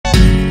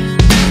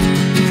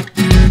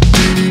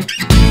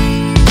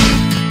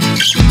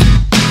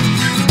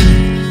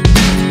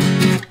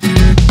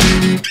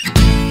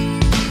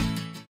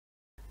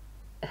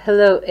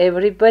Hello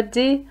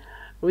everybody,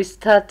 we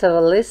start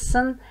our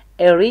lesson,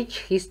 A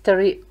Rich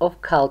History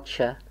of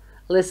Culture.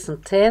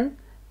 Lesson 10,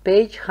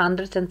 page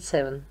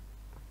 107.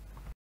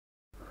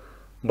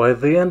 By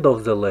the end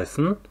of the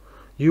lesson,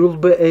 you will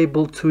be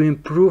able to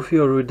improve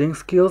your reading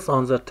skills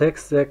on the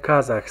text The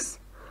Kazakhs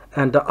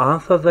and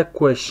answer the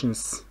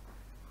questions.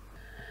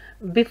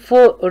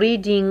 Before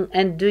reading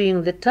and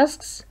doing the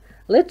tasks,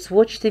 let's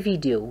watch the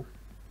video.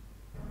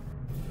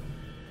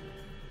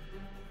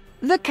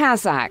 The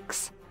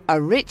Kazakhs,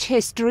 a rich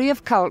history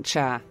of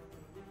culture.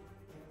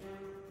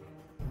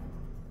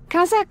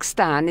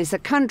 Kazakhstan is a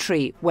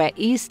country where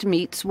East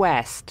meets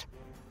West.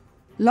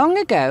 Long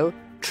ago,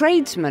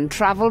 tradesmen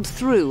travelled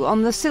through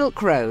on the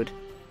Silk Road,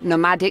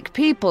 nomadic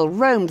people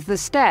roamed the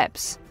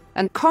steppes,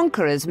 and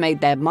conquerors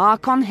made their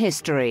mark on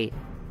history.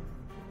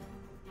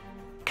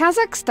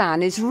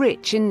 Kazakhstan is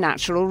rich in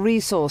natural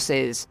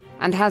resources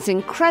and has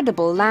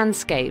incredible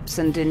landscapes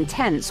and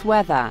intense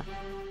weather.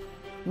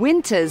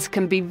 Winters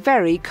can be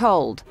very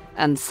cold,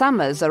 and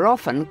summers are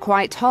often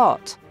quite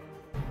hot.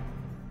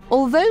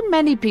 Although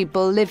many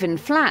people live in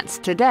flats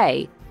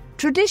today,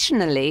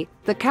 traditionally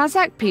the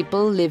Kazakh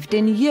people lived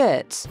in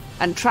yurts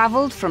and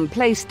travelled from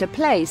place to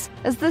place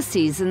as the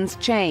seasons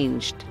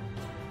changed.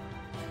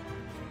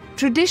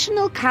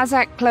 Traditional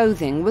Kazakh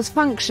clothing was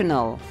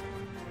functional.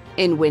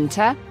 In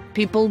winter,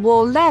 people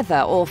wore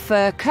leather or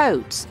fur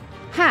coats,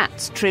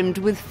 hats trimmed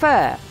with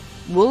fur,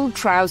 wool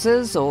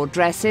trousers or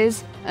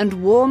dresses, and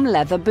warm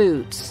leather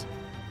boots.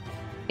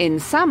 In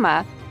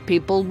summer,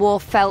 people wore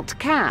felt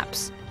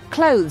caps,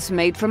 clothes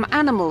made from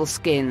animal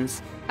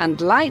skins, and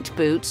light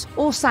boots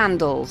or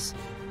sandals.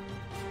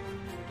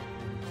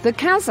 The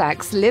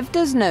Kazakhs lived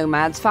as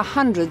nomads for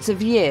hundreds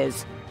of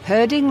years,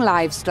 herding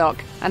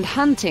livestock and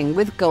hunting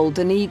with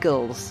golden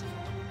eagles.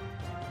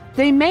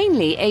 They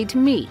mainly ate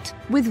meat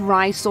with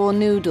rice or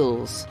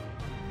noodles.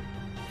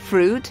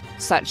 Fruit,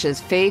 such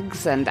as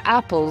figs and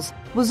apples,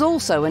 was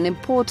also an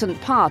important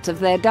part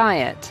of their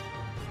diet.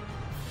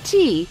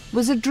 Tea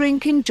was a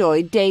drink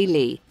enjoyed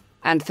daily,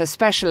 and for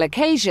special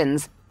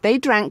occasions they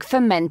drank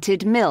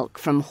fermented milk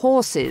from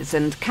horses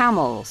and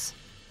camels.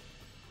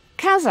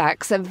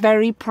 Kazakhs are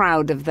very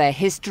proud of their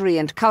history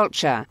and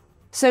culture,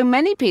 so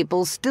many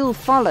people still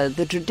follow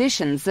the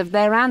traditions of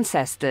their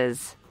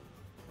ancestors.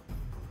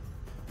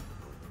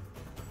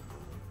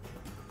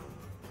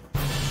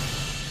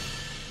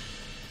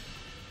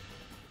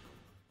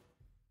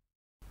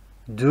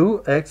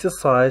 Do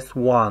exercise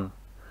 1.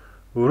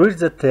 Read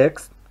the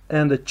text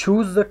and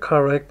choose the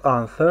correct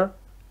answer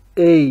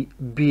A,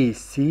 B,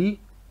 C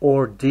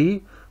or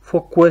D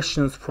for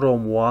questions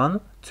from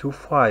 1 to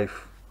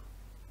 5.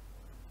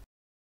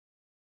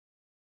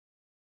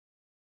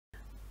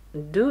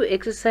 Do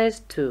exercise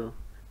 2.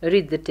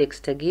 Read the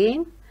text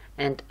again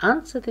and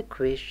answer the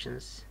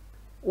questions.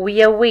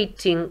 We are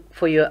waiting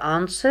for your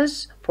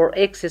answers for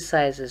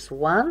exercises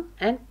 1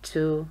 and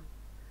 2.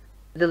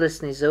 The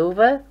lesson is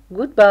over.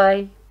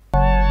 Goodbye.